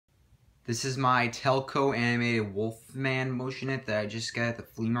This is my Telco animated Wolfman Motionette that I just got at the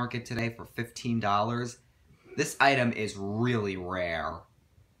flea market today for $15. This item is really rare.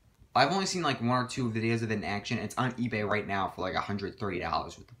 I've only seen like 1 or 2 videos of it in action. It's on eBay right now for like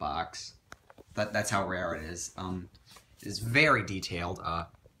 $130 with the box. That's how rare it is. It's very detailed.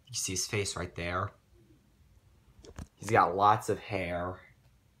 You see his face right there. He's got lots of hair.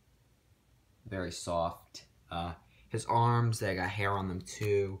 Very soft. His arms, they got hair on them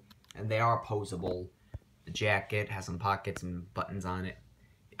too. And they are posable. The jacket has some pockets and buttons on it.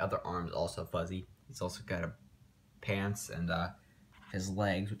 The other arm's also fuzzy. He's also got a pants and his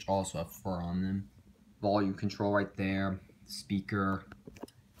legs, which also have fur on them. Volume control right there. Speaker.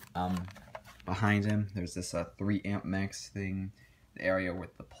 Behind him, there's this 3 amp max thing. The area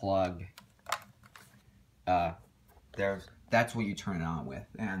with the plug. That's what you turn it on with,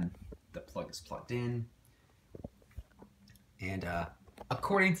 and the plug is plugged in. And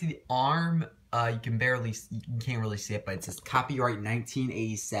according to the arm, you can't really see it, but it says copyright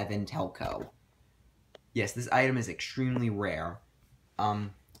 1987 Telco. Yes, this item is extremely rare,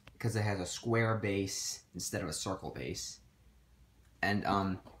 because it has a square base instead of a circle base, and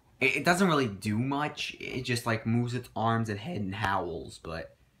it doesn't really do much. It just like moves its arms and head and howls.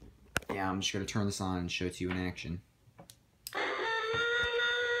 But yeah, I'm just gonna turn this on and show it to you in action.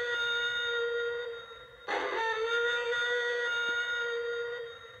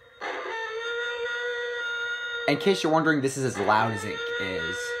 In case you're wondering, this is as loud as it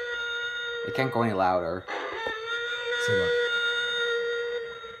is. It can't go any louder. See, look.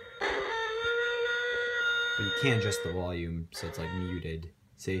 But you can't adjust the volume, so it's like muted.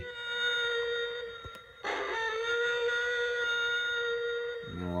 See?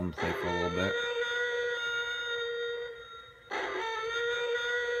 I'm gonna let him play for a little bit.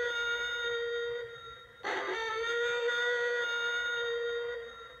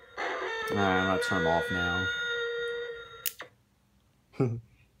 Alright, I'm gonna turn him off now. He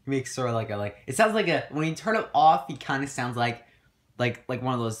makes sort of like it sounds like when you turn it off, he kind of sounds like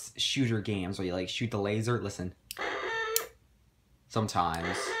one of those shooter games where you like shoot the laser. Listen.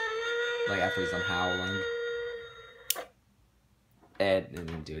 Sometimes. Like after he's done howling. And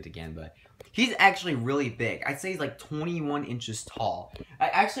then do it again, but he's actually really big. I'd say he's like 21 inches tall. I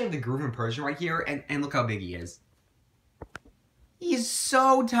actually have the Wolfman Persian right here, and look how big he is. He's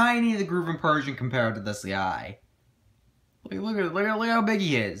so tiny, the Wolfman Persian, compared to this guy. Look how big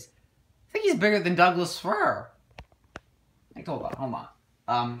he is. I think he's bigger than Douglas Fir. Like, hold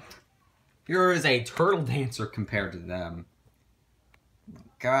on. Here is a turtle dancer compared to them.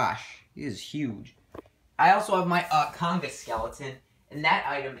 Gosh, he is huge. I also have my conga skeleton, and that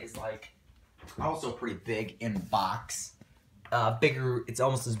item is like also pretty big in box. Bigger. It's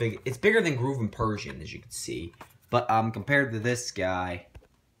almost as big. It's bigger than Wolfman Persian, as you can see. But compared to this guy,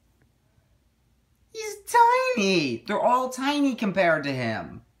 he's tiny. They're all tiny compared to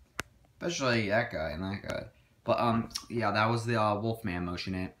him, especially that guy and that guy. But yeah, that was the Wolfman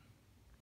Motionette.